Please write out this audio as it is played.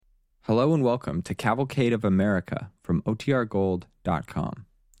Hello and welcome to Cavalcade of America from OTRGold.com.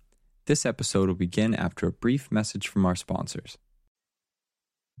 This episode will begin after a brief message from our sponsors.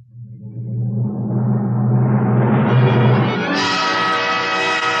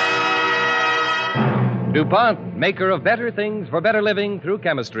 DuPont, maker of better things for better living through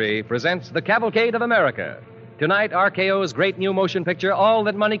chemistry, presents The Cavalcade of America. Tonight, RKO's great new motion picture, All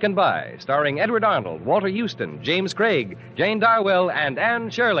That Money Can Buy, starring Edward Arnold, Walter Houston, James Craig, Jane Darwell, and Anne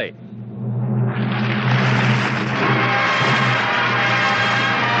Shirley.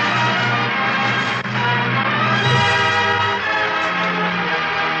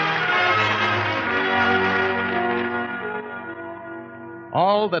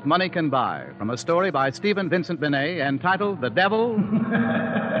 All That Money Can Buy, from a story by Stephen Vincent Benet entitled The Devil.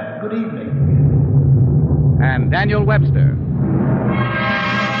 Good evening. And Daniel Webster.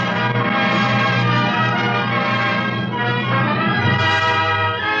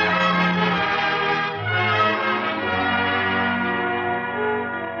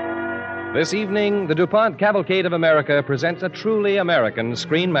 This evening, the DuPont Cavalcade of America presents a truly American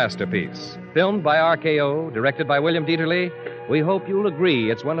screen masterpiece. Filmed by RKO, directed by William Dieterle, we hope you'll agree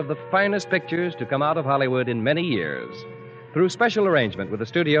it's one of the finest pictures to come out of Hollywood in many years. Through special arrangement with the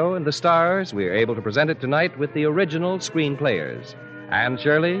studio and the stars, we are able to present it tonight with the original screen players: Anne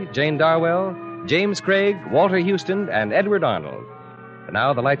Shirley, Jane Darwell, James Craig, Walter Houston, and Edward Arnold. And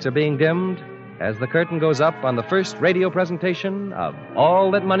now the lights are being dimmed as the curtain goes up on the first radio presentation of All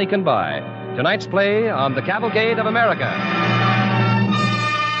That Money Can Buy, tonight's play on the Cavalcade of America.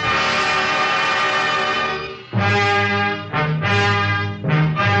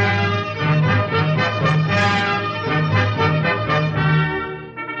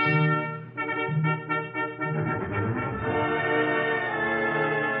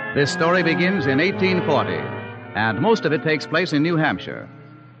 This story begins in 1840, and most of it takes place in New Hampshire.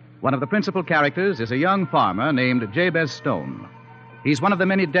 One of the principal characters is a young farmer named Jabez Stone. He's one of the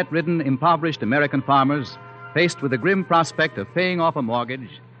many debt-ridden, impoverished American farmers faced with the grim prospect of paying off a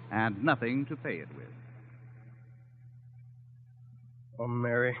mortgage and nothing to pay it with. Oh,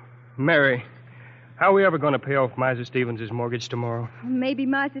 Mary, how are we ever going to pay off Miser Stevens' mortgage tomorrow? Maybe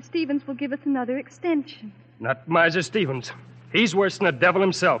Miser Stevens will give us another extension. Not Miser Stevens. He's worse than the devil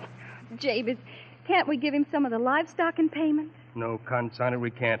himself. Jabez, can't we give him some of the livestock in payment? No, consign it,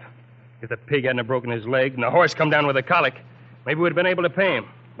 we can't. If the pig hadn't broken his leg and the horse come down with a colic, maybe we'd have been able to pay him.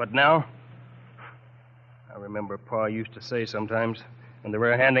 But now, I remember Pa used to say sometimes, when they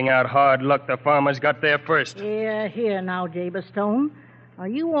were handing out hard luck, the farmers got there first. Here now, Jabez Stone. Are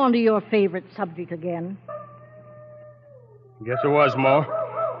you on to your favorite subject again? Guess it was, Ma.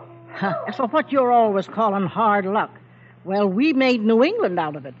 As for what you're always calling hard luck, well, we made New England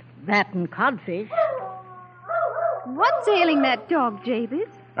out of it. That and codfish. What's ailing that dog, Jabez?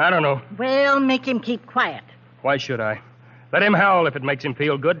 I don't know. Well, make him keep quiet. Why should I? Let him howl if it makes him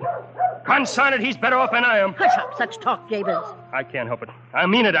feel good. Consign it, he's better off than I am. Hush up, such talk, Jabez. I can't help it. I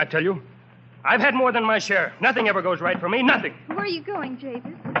mean it, I tell you. I've had more than my share. Nothing ever goes right for me, nothing. Where are you going,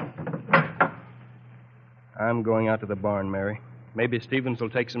 Jabez? I'm going out to the barn, Mary. Maybe Stevens will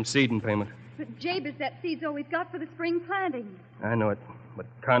take some seed in payment. But Jabez, that seed's all we've got for the spring planting. I know it. But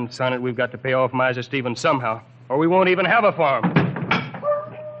consign it, we've got to pay off Miser Stevens somehow, or we won't even have a farm.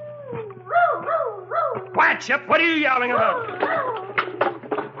 Quiet, Chip. What are you yowling about?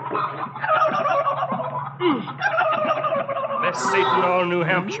 Best Satan in all New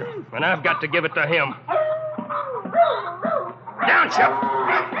Hampshire, and I've got to give it to him. Down, Chip.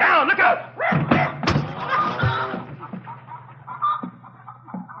 Down, look out.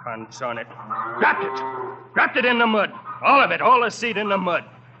 Consign it. Dropped it in the mud. All of it, all the seed in the mud.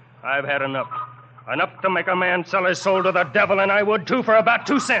 I've had enough. Enough to make a man sell his soul to the devil, and I would, too, for about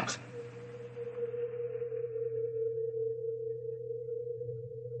 2 cents.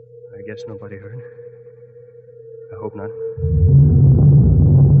 I guess nobody heard. I hope not.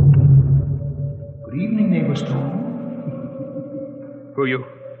 Good evening, neighbor Stone. Who are you?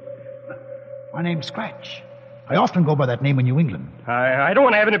 My name's Scratch. I often go by that name in New England. I don't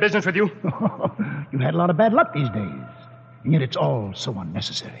want to have any business with you. You've had a lot of bad luck these days, and yet it's all so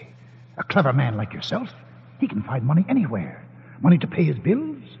unnecessary. A clever man like yourself, he can find money anywhere. Money to pay his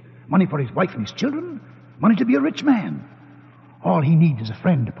bills, money for his wife and his children, money to be a rich man. All he needs is a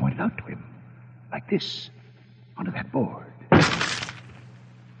friend to point it out to him. Like this, under that board.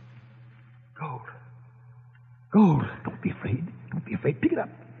 Gold. Don't be afraid. Pick it up.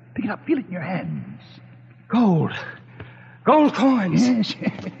 Feel it in your hands. Gold coins. Yes,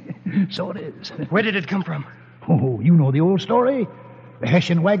 so it is. Where did it come from? Oh, you know the old story. The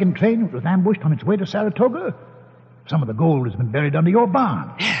Hessian wagon train was ambushed on its way to Saratoga. Some of the gold has been buried under your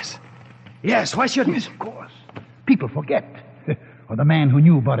barn. Yes. Yes, why shouldn't? Yes, of course. People forget. Or the man who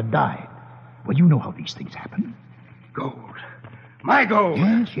knew about it died. Well, you know how these things happen. Gold. My gold.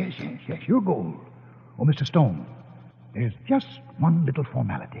 Yes, your gold. Oh, Mr. Stone, there's just one little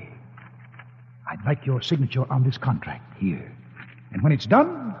formality. I'd like your signature on this contract here. And when it's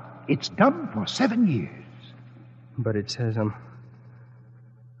done for 7 years. But it says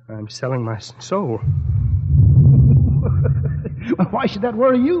I'm selling my soul. Well, why should that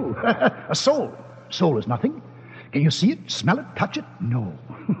worry you? A soul. Soul is nothing. Can you see it, smell it, touch it? No.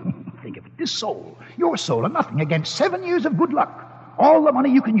 Think of it. This soul, your soul, are nothing against 7 years of good luck. All the money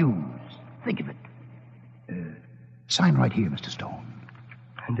you can use. Think of it. Sign right here, Mr. Stone.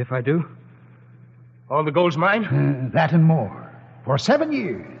 And if I do? All the gold's mine? That and more. For 7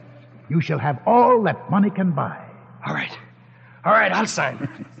 years, you shall have all that money can buy. All right, I'll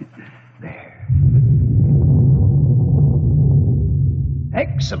sign. There.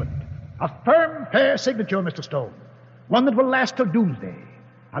 Excellent. A firm, fair signature, Mr. Stone. One that will last till doomsday.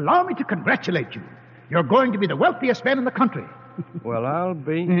 Allow me to congratulate you. You're going to be the wealthiest man in the country. Well, I'll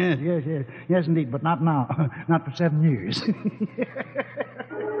be... Yes, indeed, but not now. Not for 7 years.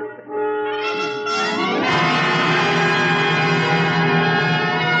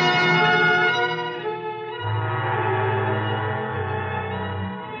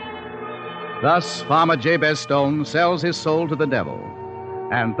 Thus, Farmer Jabez Stone sells his soul to the devil.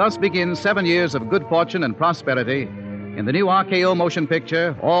 And thus begins 7 years of good fortune and prosperity in the new RKO motion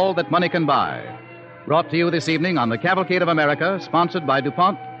picture, All That Money Can Buy. Brought to you this evening on the Cavalcade of America, sponsored by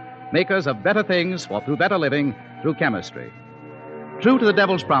DuPont, makers of better things through better living, through chemistry. True to the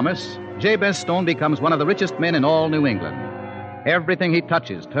devil's promise, Jabez Stone becomes one of the richest men in all New England. Everything he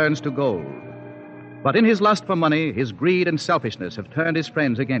touches turns to gold. But in his lust for money, his greed and selfishness have turned his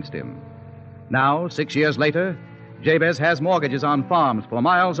friends against him. Now, 6 years later, Jabez has mortgages on farms for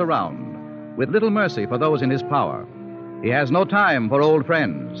miles around, with little mercy for those in his power. He has no time for old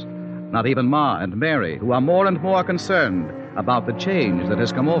friends, not even Ma and Mary, who are more and more concerned about the change that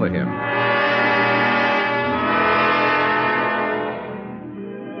has come over him.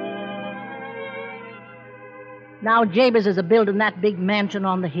 Now Jabez is a-building that big mansion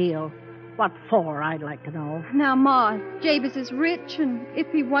on the hill. What for, I'd like to know. Now, Ma, Jabez is rich, and if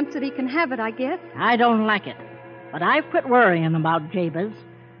he wants it, he can have it, I guess. I don't like it. But I've quit worrying about Jabez.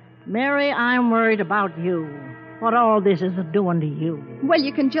 Mary, I'm worried about you. What all this is doing to you. Well,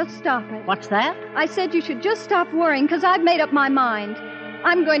 you can just stop it. What's that? I said you should just stop worrying, because I've made up my mind.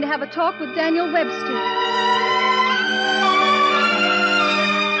 I'm going to have a talk with Daniel Webster.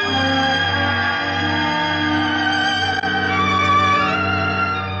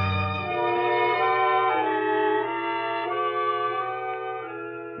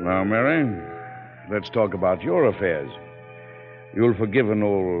 Now, Mary, let's talk about your affairs. You'll forgive an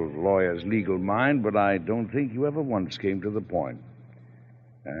old lawyer's legal mind, but I don't think you ever once came to the point.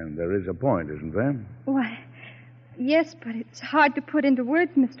 And there is a point, isn't there? Why, yes, but it's hard to put into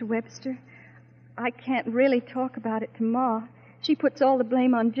words, Mr. Webster. I can't really talk about it to Ma. She puts all the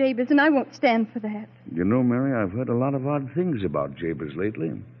blame on Jabez, and I won't stand for that. You know, Mary, I've heard a lot of odd things about Jabez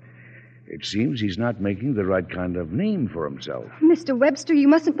lately. It seems he's not making the right kind of name for himself. Mr. Webster, you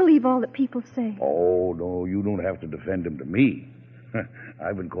mustn't believe all that people say. Oh, no, you don't have to defend him to me.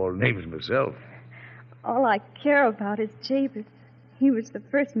 I've been called names myself. All I care about is Jabez. He was the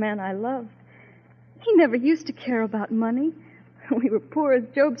first man I loved. He never used to care about money. We were poor as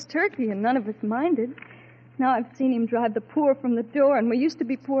Job's turkey, and none of us minded. Now I've seen him drive the poor from the door, and we used to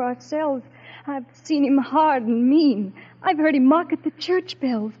be poor ourselves. I've seen him hard and mean. I've heard him mock at the church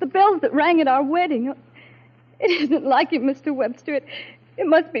bells, the bells that rang at our wedding. It isn't like him, Mr. Webster. It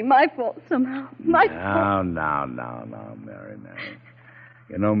must be my fault somehow. My fault. Now, Mary.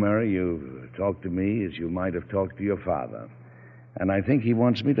 You know, Mary, you talked to me as you might have talked to your father. And I think he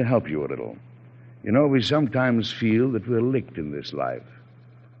wants me to help you a little. You know, we sometimes feel that we're licked in this life.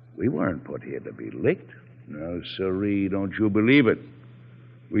 We weren't put here to be licked. No, sirree, don't you believe it.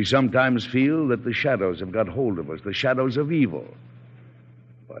 We sometimes feel that the shadows have got hold of us, the shadows of evil.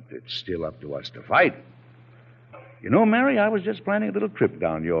 But it's still up to us to fight. You know, Mary, I was just planning a little trip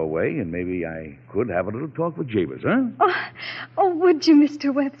down your way, and maybe I could have a little talk with Jabez, huh? Oh, would you,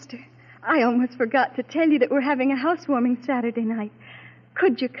 Mr. Webster? I almost forgot to tell you that we're having a housewarming Saturday night.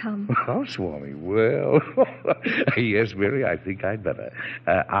 Could you come? Housewarming? Well, yes, Mary, I think I'd better.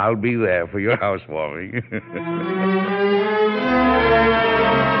 I'll be there for your housewarming.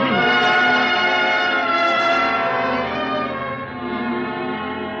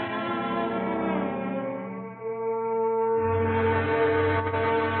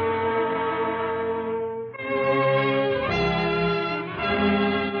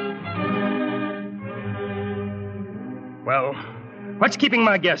 Well, what's keeping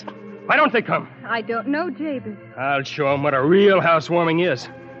my guest? Why don't they come? I don't know, Jabez. I'll show them what a real housewarming is.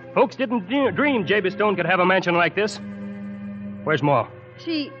 Folks didn't dream Jabez Stone could have a mansion like this. Where's Ma?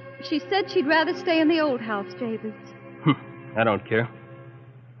 She said she'd rather stay in the old house, Jabez. I don't care.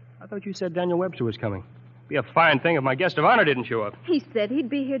 I thought you said Daniel Webster was coming. Be a fine thing if my guest of honor didn't show up. He said he'd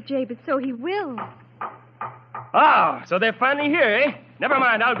be here, Jabez, so he will. Ah, so they're finally here, eh? Never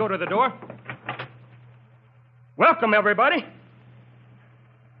mind, I'll go to the door. Welcome, everybody.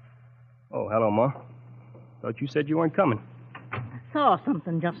 Oh, hello, Ma. Thought you said you weren't coming. I saw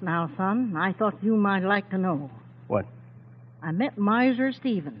something just now, son. I thought you might like to know. What? I met Miser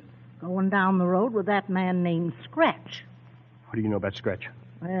Stevens going down the road with that man named Scratch. What do you know about Scratch?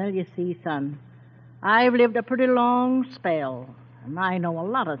 Well, you see, son, I've lived a pretty long spell, and I know a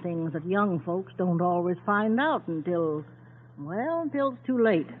lot of things that young folks don't always find out until it's too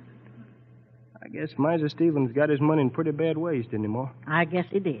late. I guess Miser Stevens got his money in pretty bad ways, didn't he, Ma? I guess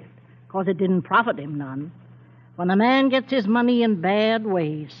he did, 'cause it didn't profit him none. When a man gets his money in bad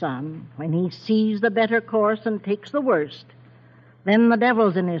ways, son, when he sees the better course and takes the worst, then the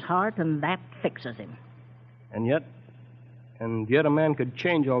devil's in his heart, and that fixes him. And yet a man could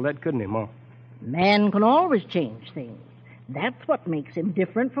change all that, couldn't he, Ma? Man can always change things. That's what makes him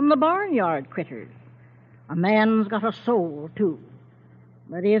different from the barnyard critters. A man's got a soul, too.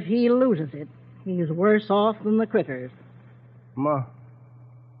 But if he loses it, he's worse off than the critters. Ma,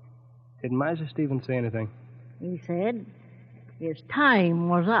 did Miser Stevens say anything? He said his time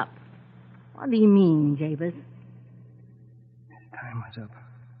was up. What do you mean, Jabez? His time was up.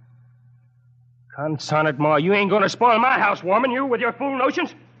 Consarn it, Ma, you ain't going to spoil my housewarming, you, with your fool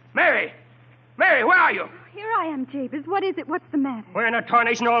notions. Mary! Mary, where are you? Here I am, Jabez. What is it? What's the matter? Where in a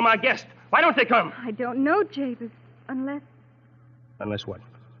tarnation are all my guests? Why don't they come? I don't know, Jabez. Unless Unless what?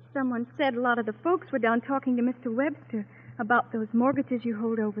 someone said a lot of the folks were down talking to Mr. Webster about those mortgages you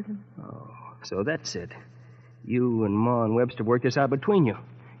hold over them. Oh, so that's it. You and Ma and Webster worked this out between you.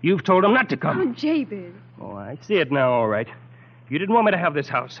 You've told them not to come. Oh, Jabez. Oh, I see it now, all right. You didn't want me to have this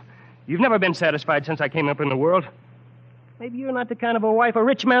house. You've never been satisfied since I came up in the world. Maybe you're not the kind of a wife a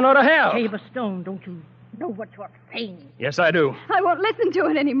rich man ought to have. Jabez Stone, don't you know what you're saying? Yes, I do. I won't listen to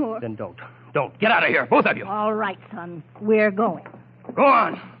it anymore. Then don't. Don't. Get out of here, both of you. All right, son. We're going. Go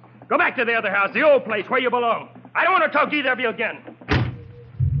on. Go back to the other house, the old place where you belong. I don't want to talk to either of you again.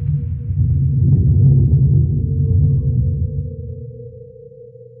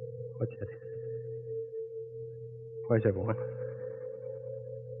 What's that? Where's everyone?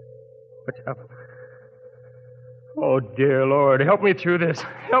 What's up? Oh, dear Lord, help me through this.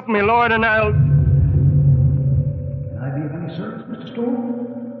 Help me, Lord, and I'll... Can I be of any service, Mr. Stone?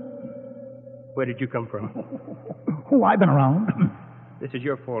 Where did you come from? Oh, I've been around. This is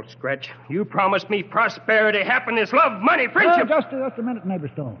your fault, Scratch. You promised me prosperity, happiness, love, money, friendship. Just a minute, Neighbor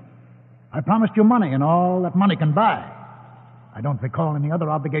Stone. I promised you money and all that money can buy. I don't recall any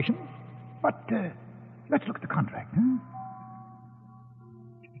other obligations. But let's look at the contract, huh?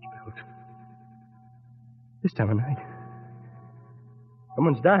 This time of night.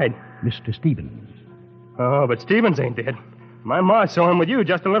 Someone's died. Mr. Stevens. Oh, but Stevens ain't dead. My ma saw him with you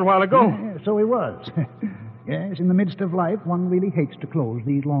just a little while ago. So he was. Yes, in the midst of life, one really hates to close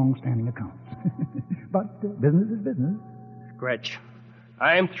these long-standing accounts. But business is business. Scratch,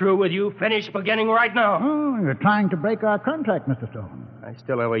 I'm through with you. Finish beginning right now. Oh, you're trying to break our contract, Mr. Stone. I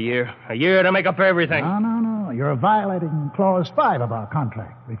still have a year. A year to make up for everything. No. You're violating Clause 5 of our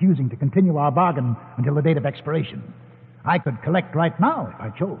contract, refusing to continue our bargain until the date of expiration. I could collect right now if I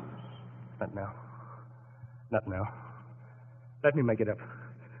chose. Not now. Not now. Let me make it up.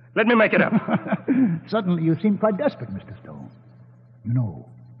 Let me make it up. Suddenly you seem quite desperate, Mr. Stone. You know,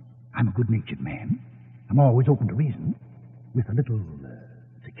 I'm a good-natured man. I'm always open to reason. With a little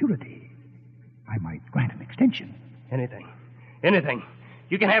security, I might grant an extension. Anything.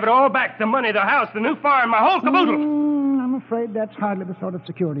 You can have it all back. The money, the house, the new farm, my whole caboodle. I'm afraid that's hardly the sort of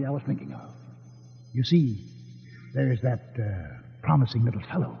security I was thinking of. You see, there's that promising little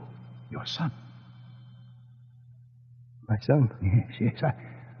fellow, your son. My son? Yes.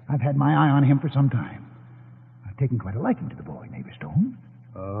 I've had my eye on him for some time. I've taken quite a liking to the boy, Neighbor Stone.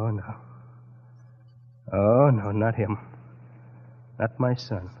 Oh, no, not him. Not my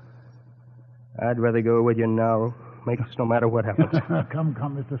son. I'd rather go with you now, makes no matter what happens. Come,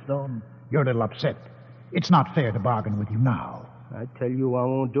 Mr. Stone. You're a little upset. It's not fair to bargain with you now. I tell you I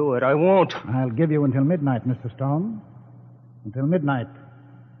won't do it. I won't. I'll give you until midnight, Mr. Stone. Until midnight.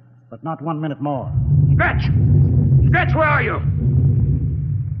 But not 1 minute more. Scratch! Scratch, where are you?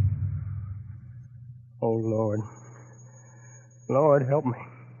 Oh, Lord. Lord, help me.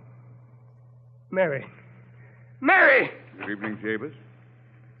 Mary. Mary! Good evening, Jabez.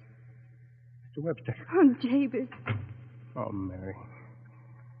 Mr. Webster. Oh, Jabez. Oh, Mary.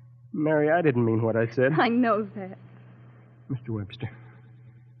 Mary, I didn't mean what I said. I know that. Mr. Webster,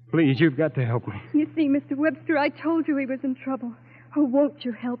 please, you've got to help me. You see, Mr. Webster, I told you he was in trouble. Oh, won't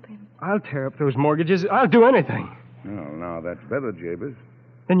you help him? I'll tear up those mortgages. I'll do anything. Oh, now that's better, Jabez.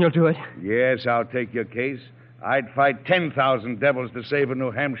 Then you'll do it? Yes, I'll take your case. I'd fight 10,000 devils to save a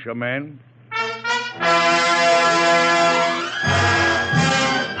New Hampshire man.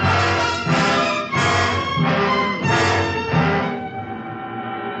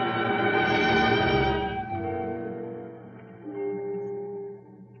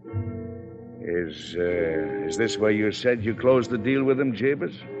 Is this where you said you closed the deal with him,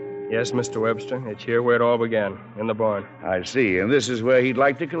 Jabez? Yes, Mr. Webster. It's here where it all began, in the barn. I see. And this is where he'd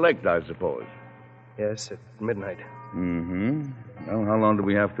like to collect, I suppose. Yes, at midnight. Mm-hmm. Well, how long do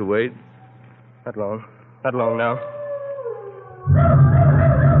we have to wait? Not long. Not long now.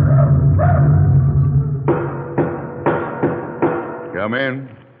 Come in.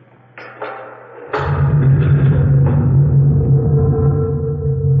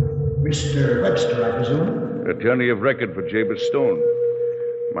 Mr. Webster, I presume? Attorney of record for Jabez Stone.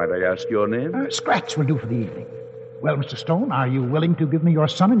 Might I ask your name? Scratch will do for the evening. Well, Mr. Stone, are you willing to give me your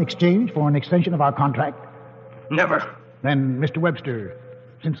son in exchange for an extension of our contract? Never. Then, Mr. Webster,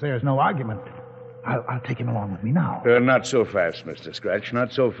 since there's no argument, I'll take him along with me now. Not so fast, Mr. Scratch,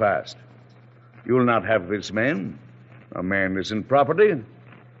 not so fast. You'll not have this man. A man isn't property.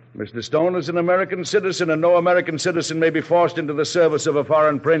 Mr. Stone is an American citizen, and no American citizen may be forced into the service of a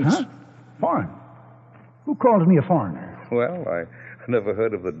foreign prince. Huh? Foreign? Who calls me a foreigner? Well, I never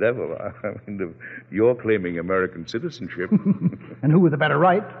heard of the devil. I mean, you're claiming American citizenship. And who with a better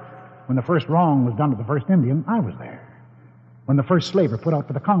right? When the first wrong was done to the first Indian, I was there. When the first slaver put out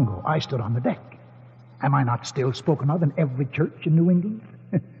for the Congo, I stood on the deck. Am I not still spoken of in every church in New England?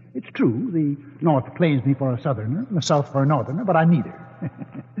 It's true, the North claims me for a Southerner, and the South for a Northerner, but I'm neither.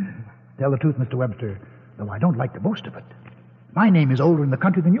 Tell the truth, Mr. Webster, though I don't like to boast of it. My name is older in the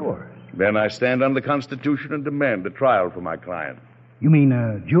country than yours. Then I stand on the Constitution and demand a trial for my client. You mean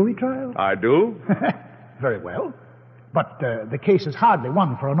a jury trial? I do? Very well. But the case is hardly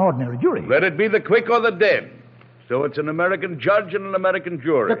one for an ordinary jury. Let it be the quick or the dead. So it's an American judge and an American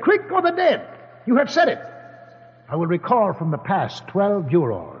jury. The quick or the dead? You have said it. I will recall from the past 12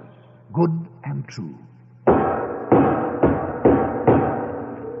 jurors, good and true.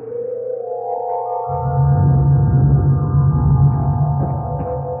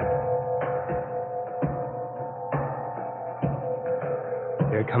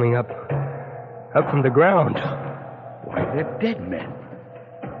 They're coming up from the ground. Why, they're dead men.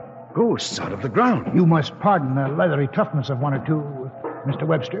 Ghosts out of the ground. You must pardon the leathery toughness of one or two, Mr.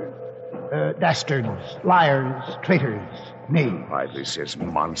 Webster. Dastards, liars, traitors, knaves. Why, this is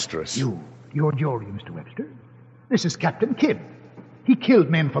monstrous. Your jury, Mr. Webster. This is Captain Kidd. He killed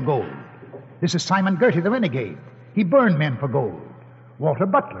men for gold. This is Simon Girty, the renegade. He burned men for gold. Walter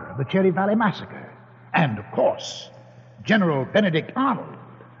Butler of the Cherry Valley Massacre. And, of course, General Benedict Arnold.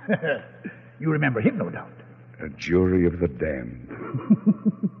 You remember him, no doubt. A jury of the damned.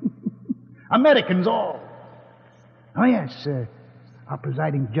 Americans all. Oh, yes, our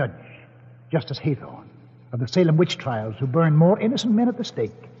presiding judge, Justice Haythorne, of the Salem witch trials, who burned more innocent men at the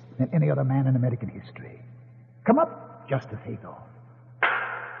stake than any other man in American history. Come up, Justice Haythorne.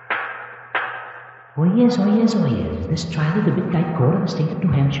 Oh, yes, oh, yes, oh, yes. This trial of the midnight court of the state of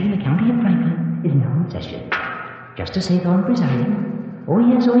New Hampshire in the county of Franklin is now in session. Justice Haythorne presiding. Oh,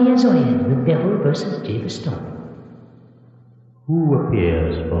 yes, oh, yes, oh, yes. The devil versus Jabez Stone. Who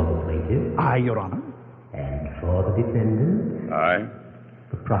appears for the plaintiff? I, Your Honor. And for the defendant? Aye.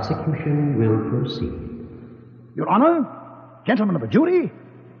 The prosecution will proceed. Your Honor, gentlemen of the jury,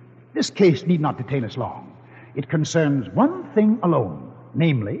 this case need not detain us long. It concerns one thing alone,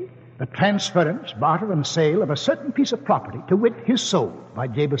 namely, the transference, barter, and sale of a certain piece of property, to wit, his soul, by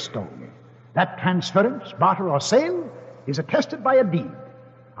Jabez Stone. That transference, barter, or sale is attested by a deed.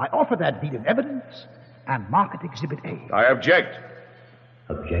 I offer that deed in evidence and mark it Exhibit A. I object.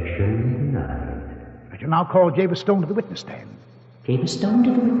 Objection denied. I shall now call Jabez Stone to the witness stand. Jabez Stone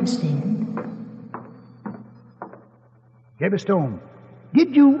to the witness stand. Jabez Stone,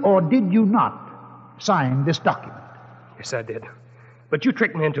 did you or did you not sign this document? Yes, I did. But you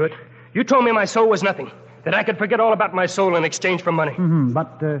tricked me into it. You told me my soul was nothing, that I could forget all about my soul in exchange for money. Mm-hmm,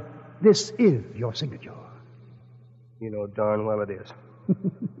 but this is your signature. You know darn well it is.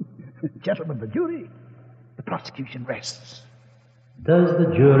 Gentlemen of the jury, the prosecution rests. Does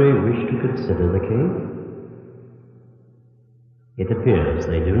the jury wish to consider the case? It appears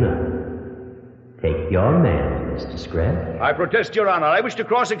they do not. Take your man, Mr. Scratch. I protest, Your Honor. I wish to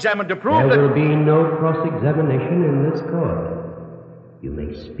cross-examine to prove There that... will be no cross-examination in this court. You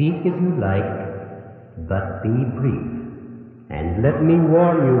may speak if you like, but be brief. And let me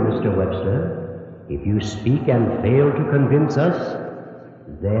warn you, Mr. Webster, if you speak and fail to convince us,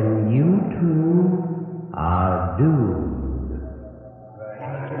 then you too are doomed.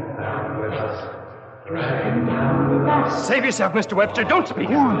 Save yourself, Mr. Webster. Don't speak.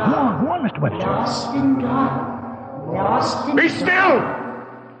 Go on, Mr. Webster. Lost in dark, lost in Be still!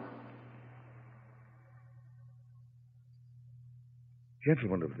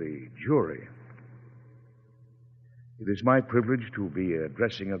 Gentlemen of the jury, it is my privilege to be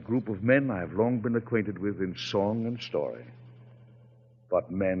addressing a group of men I have long been acquainted with in song and story,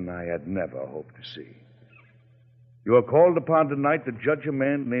 but men I had never hoped to see. You are called upon tonight to judge a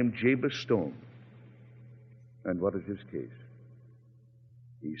man named Jabez Stone. And what is his case?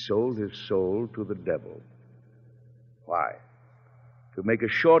 He sold his soul to the devil. Why? To make a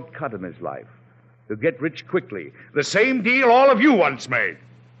shortcut in his life. To get rich quickly. The same deal all of you once made.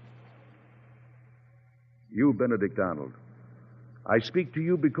 You, Benedict Arnold, I speak to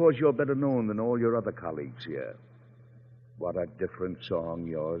you because you're better known than all your other colleagues here. What a different song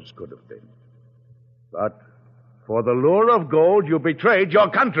yours could have been. But for the lure of gold, you betrayed your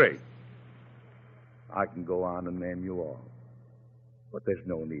country. I can go on and name you all. But there's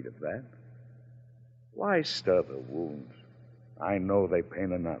no need of that. Why stir the wounds? I know they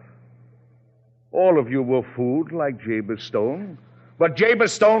pain enough. All of you were fooled like Jabez Stone, but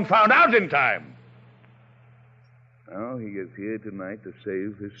Jabez Stone found out in time. Now he is here tonight to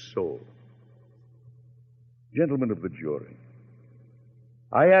save his soul. Gentlemen of the jury,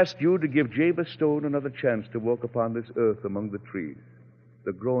 I ask you to give Jabez Stone another chance to walk upon this earth among the trees,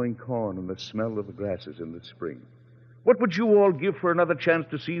 the growing corn and the smell of the grasses in the spring. What would you all give for another chance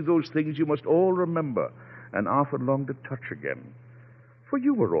to see those things you must all remember and often long to touch again? For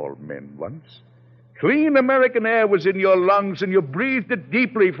you were all men once. Clean American air was in your lungs, and you breathed it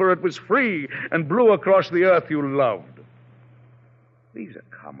deeply, for it was free and blew across the earth you loved. These are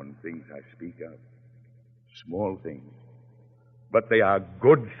common things I speak of. Small things. But they are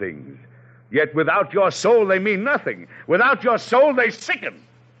good things. Yet without your soul, they mean nothing. Without your soul, they sicken.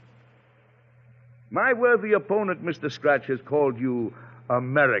 My worthy opponent, Mr. Scratch, has called you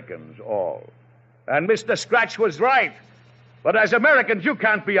Americans all. And Mr. Scratch was right. But as Americans, you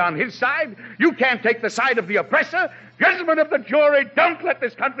can't be on his side. You can't take the side of the oppressor. Gentlemen of the jury, don't let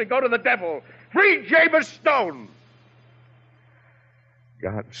this country go to the devil. Free Jabez Stone.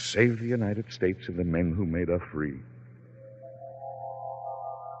 God save the United States and the men who made her free.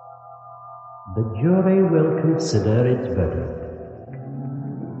 The jury will consider its verdict.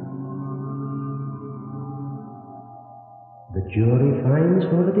 The jury finds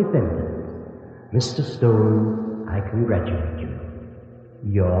for the defendant. Mr. Stone, I congratulate you.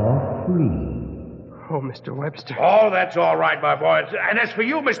 You're free. Oh, Mr. Webster. Oh, that's all right, my boys. And as for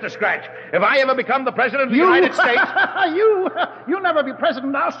you, Mr. Scratch, if I ever become the president of the United States... You'll never be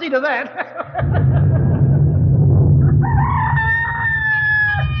president. I'll see to that.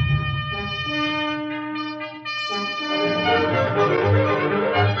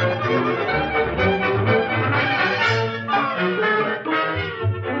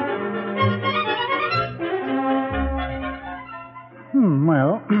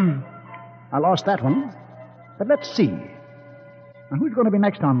 Well, I lost that one. But let's see. Now, who's going to be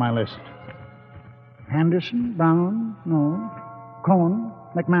next on my list? Henderson, Brown, no. Cohen,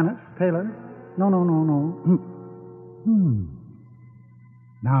 McManus, Taylor. No.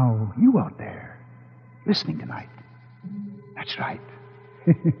 Now, you out there, listening tonight. That's right.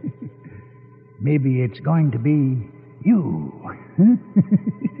 Maybe it's going to be you.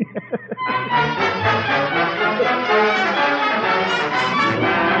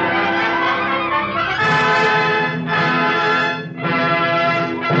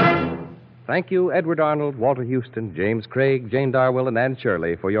 Thank you, Edward Arnold, Walter Houston, James Craig, Jane Darwell, and Anne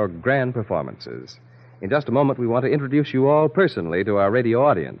Shirley for your grand performances. In just a moment, we want to introduce you all personally to our radio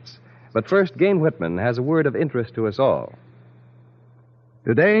audience. But first, Gain Whitman has a word of interest to us all.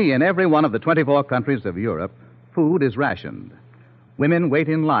 Today, in every one of the 24 countries of Europe, food is rationed. Women wait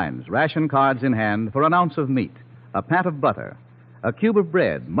in lines, ration cards in hand, for an ounce of meat, a pat of butter, a cube of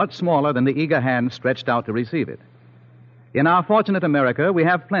bread, much smaller than the eager hand stretched out to receive it. In our fortunate America, we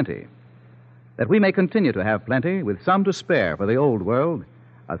have plenty. That we may continue to have plenty, with some to spare for the old world,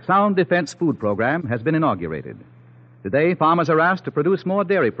 a sound defense food program has been inaugurated. Today, farmers are asked to produce more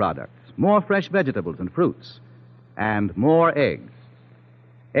dairy products, more fresh vegetables and fruits, and more eggs.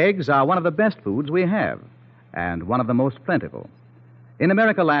 Eggs are one of the best foods we have, and one of the most plentiful. In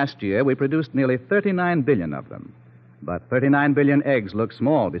America last year, we produced nearly 39 billion of them. But 39 billion eggs look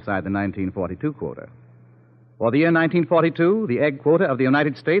small beside the 1942 quota. For the year 1942, the egg quota of the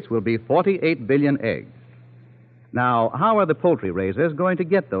United States will be 48 billion eggs. Now, how are the poultry raisers going to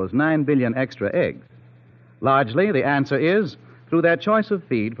get those 9 billion extra eggs? Largely, the answer is through their choice of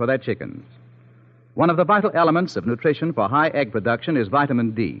feed for their chickens. One of the vital elements of nutrition for high egg production is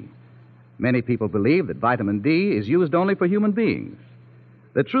vitamin D. Many people believe that vitamin D is used only for human beings.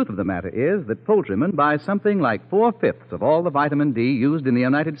 The truth of the matter is that poultrymen buy something like 4/5 of all the vitamin D used in the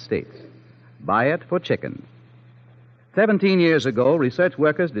United States. Buy it for chickens. 17 years ago, research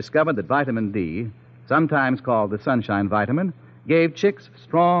workers discovered that vitamin D, sometimes called the sunshine vitamin, gave chicks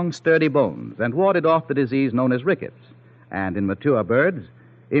strong, sturdy bones and warded off the disease known as rickets, and in mature birds,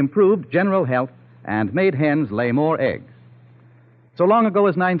 improved general health and made hens lay more eggs. So long ago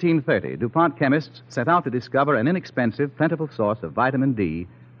as 1930, DuPont chemists set out to discover an inexpensive, plentiful source of vitamin D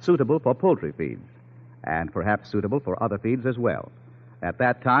suitable for poultry feeds, and perhaps suitable for other feeds as well. At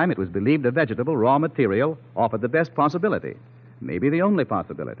that time, it was believed a vegetable raw material offered the best possibility, maybe the only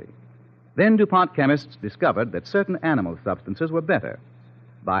possibility. Then DuPont chemists discovered that certain animal substances were better.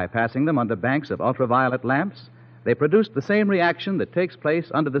 By passing them under banks of ultraviolet lamps, they produced the same reaction that takes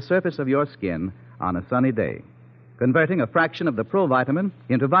place under the surface of your skin on a sunny day, converting a fraction of the provitamin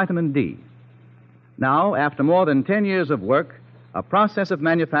into vitamin D. Now, after more than 10 years of work, a process of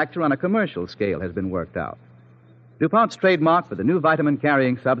manufacture on a commercial scale has been worked out. DuPont's trademark for the new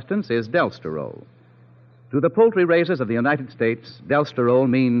vitamin-carrying substance is Delsterol. To the poultry raisers of the United States, Delsterol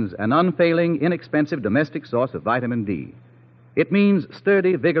means an unfailing, inexpensive domestic source of vitamin D. It means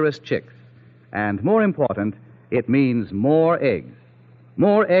sturdy, vigorous chicks. And more important, it means more eggs.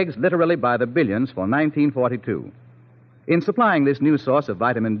 More eggs literally by the billions for 1942. In supplying this new source of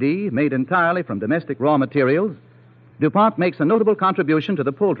vitamin D, made entirely from domestic raw materials, DuPont makes a notable contribution to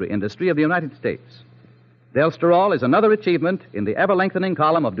the poultry industry of the United States. Delsterol is another achievement in the ever-lengthening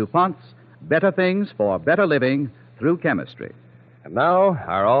column of DuPont's Better Things for Better Living through Chemistry. And now,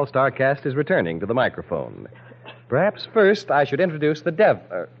 our all-star cast is returning to the microphone. Perhaps first I should introduce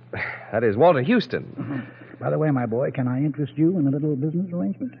that is Walter Houston. By the way, my boy, can I interest you in a little business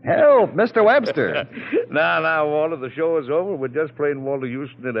arrangement? Help, Mr. Webster. Now, Walter, the show is over. We're just playing Walter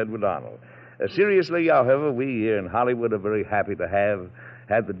Houston and Edward Arnold. Seriously, however, we here in Hollywood are very happy to have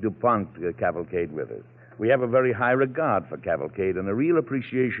had the DuPont cavalcade with us. We have a very high regard for cavalcade and a real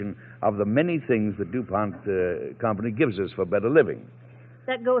appreciation of the many things the DuPont company gives us for better living.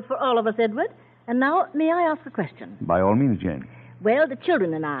 That goes for all of us, Edward. And now, may I ask a question? By all means, Jane. Well, the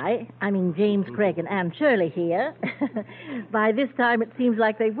children and I mean James Craig and Anne Shirley here, by this time it seems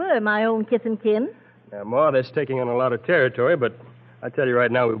like they were my own kith and kin. Now, Ma, that's taking on a lot of territory, but I tell you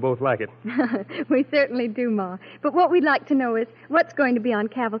right now, we both like it. We certainly do, Ma. But what we'd like to know is what's going to be on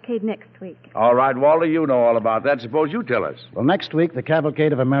Cavalcade next week. All right, Walter, you know all about that. Suppose you tell us. Well, next week, the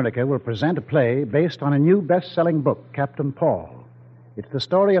Cavalcade of America will present a play based on a new best-selling book, Captain Paul. It's the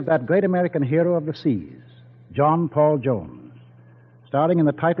story of that great American hero of the seas, John Paul Jones. Starring in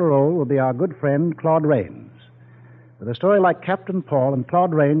the title role will be our good friend, Claude Rains. With a story like Captain Paul and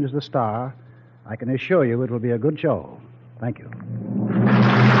Claude Rains as the star, I can assure you it will be a good show. Thank you.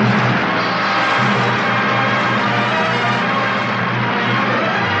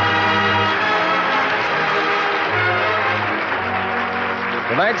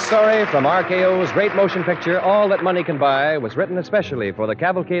 Tonight's story from RKO's great motion picture, All That Money Can Buy, was written especially for the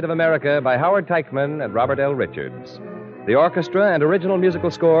Cavalcade of America by Howard Teichman and Robert L. Richards. The orchestra and original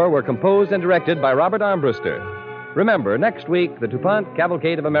musical score were composed and directed by Robert Armbruster. Remember, next week, the DuPont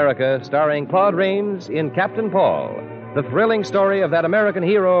Cavalcade of America, starring Claude Rains in Captain Paul, the thrilling story of that American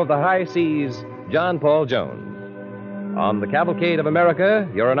hero of the high seas, John Paul Jones. On the Cavalcade of America,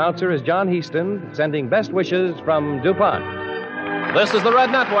 your announcer is John Heaston, sending best wishes from DuPont. This is the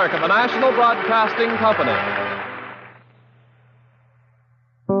Red Network of the National Broadcasting Company.